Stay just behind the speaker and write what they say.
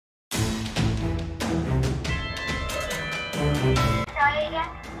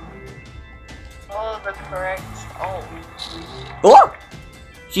Follow the correct. Oh. Oh!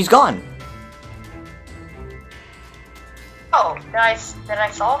 She's gone. Oh, did I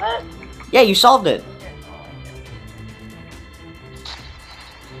solve it? Yeah, you solved it.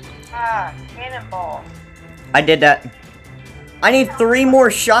 Ah, cannonball. I did that. I need 3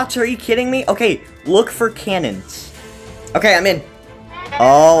 more shots. Are you kidding me? Okay, look for cannons. Okay, I'm in.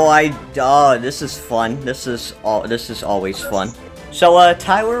 Oh, this is fun. This is always fun. So,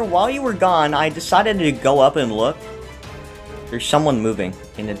 Tyler, while you were gone, I decided to go up and look. There's someone moving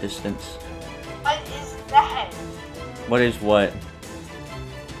in the distance. What is that? What is what?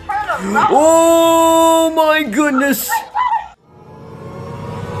 Turn around. Oh my goodness!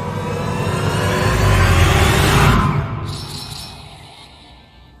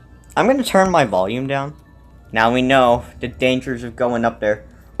 I'm gonna turn my volume down. Now we know the dangers of going up there.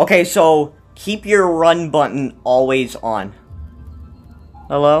 Okay, so keep your run button always on.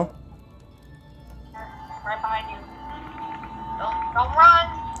 Hello? Right behind you. Don't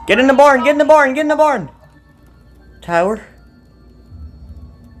run. Get in the barn, get in the barn, get in the barn! Tower?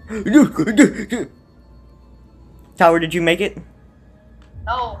 Tower, did you make it?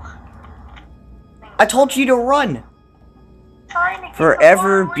 No. I told you to run!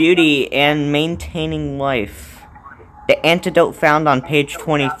 Forever beauty and maintaining life. The antidote found on page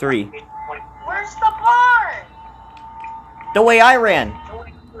 23. Where's the barn? The way I ran.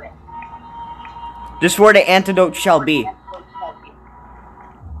 This is where the antidote shall be.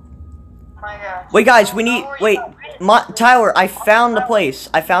 My gosh. Wait, guys, we need. Wait, Tyler, I found the place.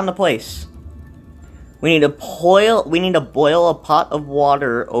 I found the place. We need to boil a pot of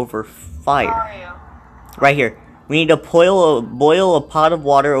water over fire. Right here. We need to boil a pot of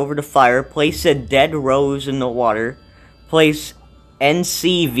water over the fire. Place a dead rose in the water. Place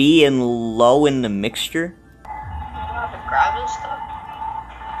NCV and low in the mixture. You have to grab this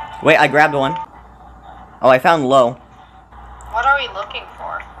stuff? Wait, I grabbed one. Oh, I found low. What are we looking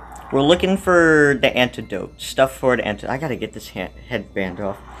for? We're looking for the antidote. Stuff for the antidote. I gotta get this headband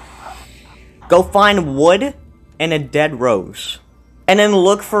off. Go find wood and a dead rose. And then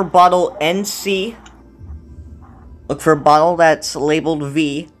look for bottle NC. Look for a bottle that's labeled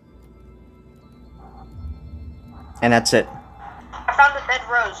V. And that's it. I found a dead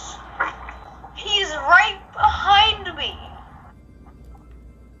rose. He's right behind me.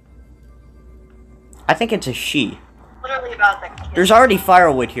 I think it's a she. Literally about to kill. There's already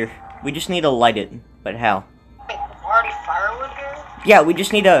firewood here. We just need to light it. But how? Wait, there's already firewood here? Yeah, we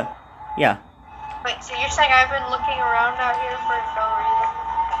just need to... Yeah. Wait, so you're saying I've been looking around out here for no reason?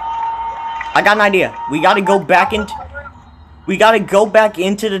 I got an idea. We gotta go back into... We gotta go back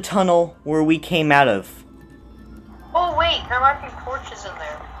into the tunnel where we came out of. Oh wait, there might be torches in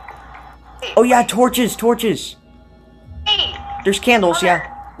there. Wait, Oh yeah, torches, torches. Hey! There's candles, yeah.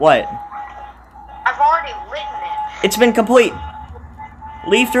 What? I've already lit it. It's been complete.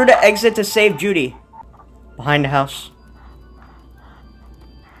 Leave through the exit to save Judy. Behind the house.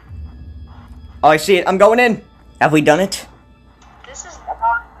 Oh, I see it. I'm going in. Have we done it? This is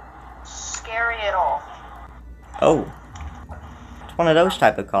not scary at all. Oh. It's one of those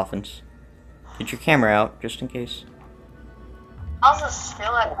type of coffins. Get your camera out, just in case. I was just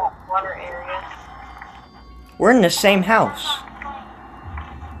still at the water area. We're in the same house.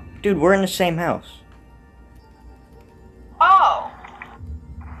 Dude, we're in the same house. Oh!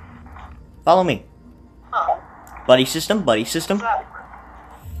 Follow me. Huh. Buddy system, buddy system. What's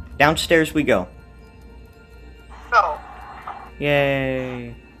that? Downstairs we go. Go.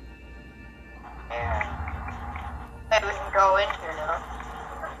 Yay. Yeah. Maybe we can go in here now.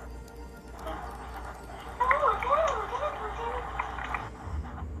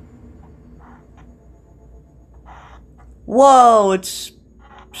 Whoa, it's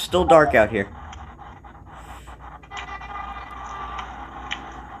still dark out here.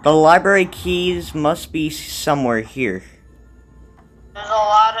 The library keys must be somewhere here. There's a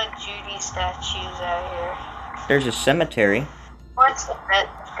lot of Judy statues out here. There's a cemetery. What's the bet?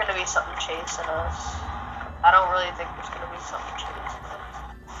 There's gonna be something chasing us. I don't really think there's gonna be something chasing us.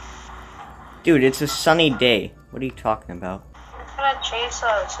 Dude, it's a sunny day. What are you talking about? It's gonna chase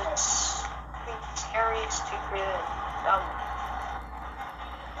us. It's scary, stupid, dumb.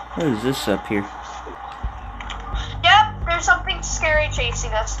 What is this up here? Yep, there's something scary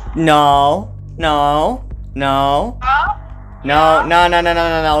chasing us. No. No. No. Huh? No, no, no, no, no,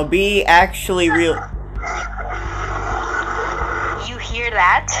 no, no. Be actually real. You hear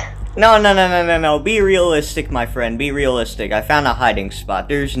that? No, no, no, no, no, no. Be realistic, my friend. Be realistic. I found a hiding spot.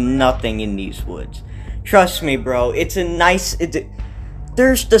 There's nothing in these woods. Trust me, bro. It's a nice...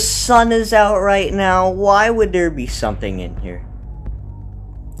 the sun is out right now. Why would there be something in here?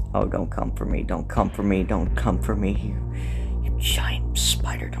 Oh, don't come for me. Don't come for me. Don't come for me. You giant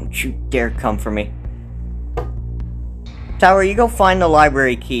spider. Don't you dare come for me. Tower, you go find the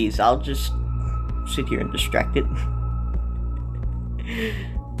library keys. I'll just sit here and distract it.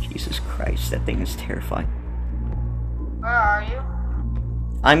 Jesus Christ, that thing is terrifying. Where are you?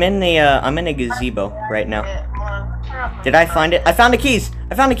 I'm in a gazebo right now. Did I find it? I found the keys!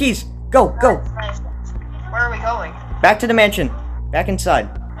 I found the keys! Go, go! Nice. Where are we going? Back to the mansion. Back inside.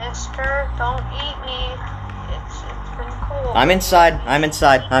 Mister, don't eat me. It's been cool. I'm inside. I'm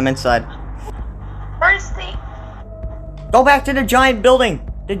inside. I'm inside. Where's the... Go back to the giant building.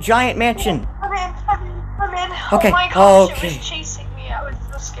 The giant mansion. Come in. Okay. Oh my gosh, Okay. it was chasing me. I was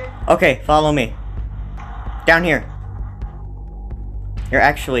so scared. Okay, follow me. Down here. You're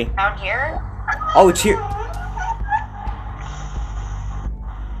actually... Down here? Oh, it's here. Can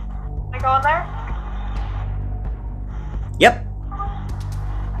I go in there? Yep.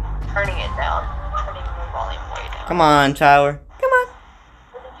 Turning it down. Turning the volume way down. Come on, Tower. Come on.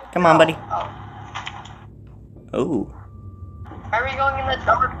 Come on, buddy. Oh. Ooh. Why are we going in the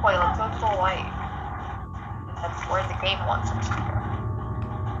dark way? Let's go to the light. That's where the game wants us to go.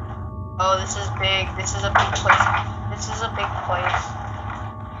 Oh, this is big. This is a big place. This is a big place.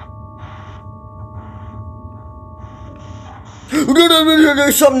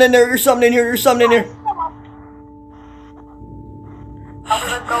 There's something in there. There's something in here. There's something in here. How are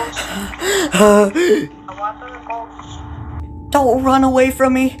the ghosts? I want the ghosts. Don't run away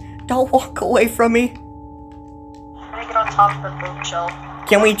from me. Don't walk away from me. I'm gonna get on top of the bookshelf.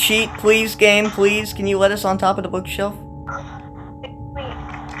 Can we cheat, please, game? Please, can you let us on top of the bookshelf? Wait.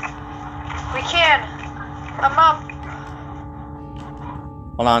 We can. Come up.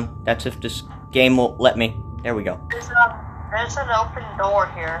 Hold on. That's if this game will let me. There we go. There's an open door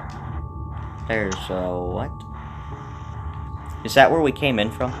here. There's what? Is that where we came in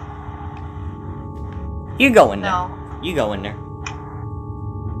from? You go in there. No. You go in there.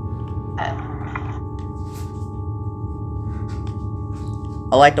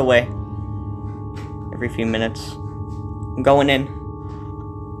 I light the way. Every few minutes. I'm going in.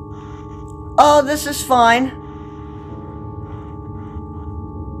 Oh, this is fine.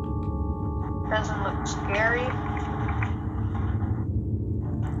 Doesn't look scary.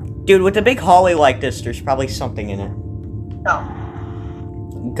 Dude, with a big hallway like this, there's probably something in it. No.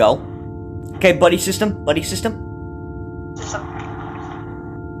 Go. Okay, buddy system. Buddy system. Just a...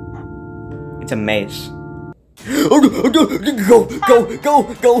 It's a maze. Go, go, go,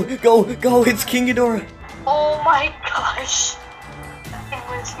 go, go, go. It's King Ghidorah. Oh my gosh. That thing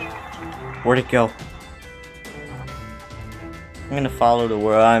was huge. Where'd it go? I'm gonna follow the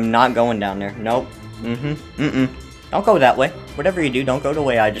world. I'm not going down there. Nope. Don't go that way. Whatever you do, don't go the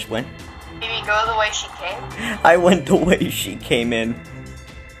way I just went. Maybe go the way she came? I went the way she came in.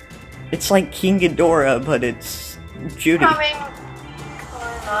 It's like King Ghidorah, but it's Judy. Coming.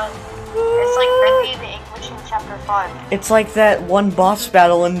 Or not. It's like Bendy the Ink Machine Chapter 5. It's like that one boss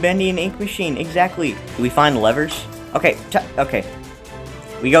battle in Bendy and Ink Machine. Exactly. Do we find levers? Okay, okay.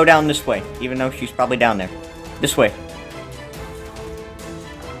 We go down this way, even though she's probably down there. This way.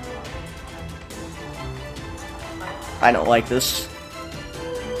 I don't like this.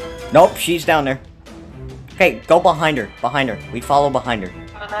 Nope, she's down there. Okay, go behind her. Behind her. We follow behind her.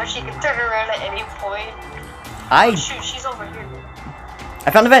 Even though she can turn around at any point. Oh, shoot, she's over here.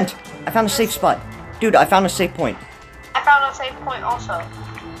 I found a vent. I found a safe spot. Dude, I found a safe point. I found a safe point also.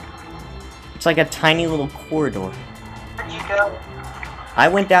 It's like a tiny little corridor. Where'd you go? I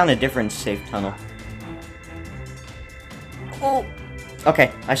went down a different safe tunnel. Oh.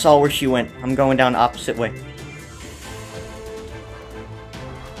 Okay, I saw where she went. I'm going down the opposite way.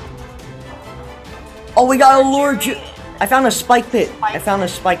 Oh, we got a lure. I found a spike pit. I found a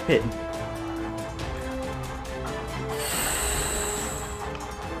spike pit.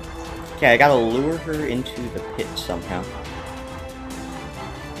 Okay, I gotta lure her into the pit somehow.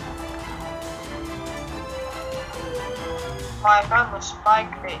 I found the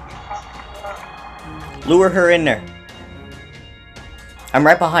spike pit. Lure her in there. I'm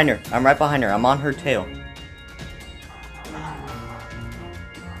right behind her. I'm right behind her. I'm on her tail.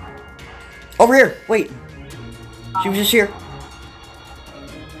 Over here! Wait! She was just here.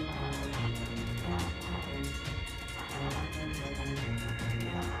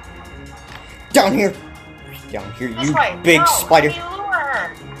 Down here! Down here, you big spider. Let me lure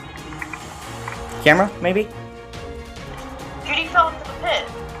her. Camera, maybe? Judy fell into the pit.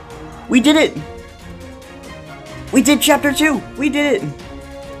 We did it! We did chapter 2! We did it!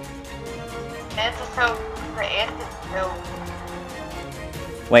 Antidote. The antidote.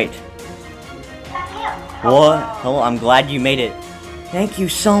 Wait. What? Oh, I'm glad you made it. Thank you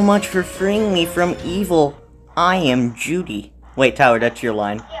so much for freeing me from evil. I am Judy. Wait, Tyler, that's your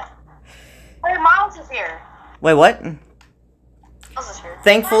line. Yeah. Hey, Miles is here. Wait, what? Miles is here.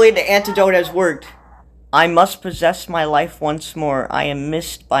 Thankfully, the antidote has worked. I must possess my life once more. I am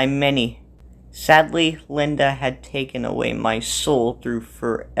missed by many. Sadly, Linda had taken away my soul through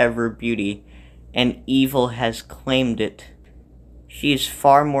forever beauty, and evil has claimed it. She is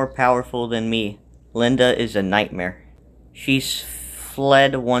far more powerful than me. Linda is a nightmare. She's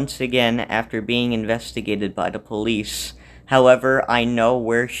fled once again after being investigated by the police. However, I know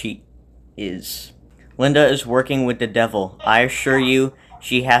where she is. Linda is working with the devil. I assure you,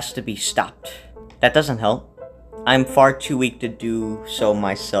 she has to be stopped. That doesn't help. I'm far too weak to do so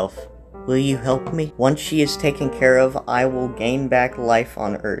myself. Will you help me? Once she is taken care of, I will gain back life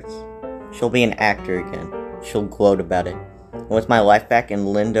on Earth. She'll be an actor again. She'll gloat about it. And with my life back and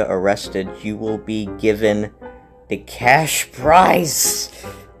Linda arrested, you will be given the cash prize!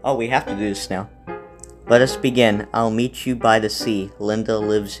 Oh, we have to do this now. Let us begin. I'll meet you by the sea. Linda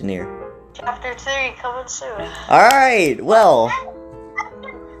lives near. Chapter 3 coming soon. Alright, well.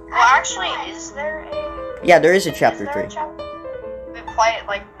 Well, actually, is there a... Yeah, there is a chapter 3. We play it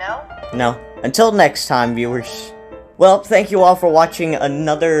like no? No. Until next time, viewers. Well, thank you all for watching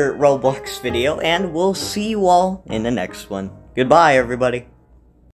another Roblox video, and we'll see you all in the next one. Goodbye, everybody.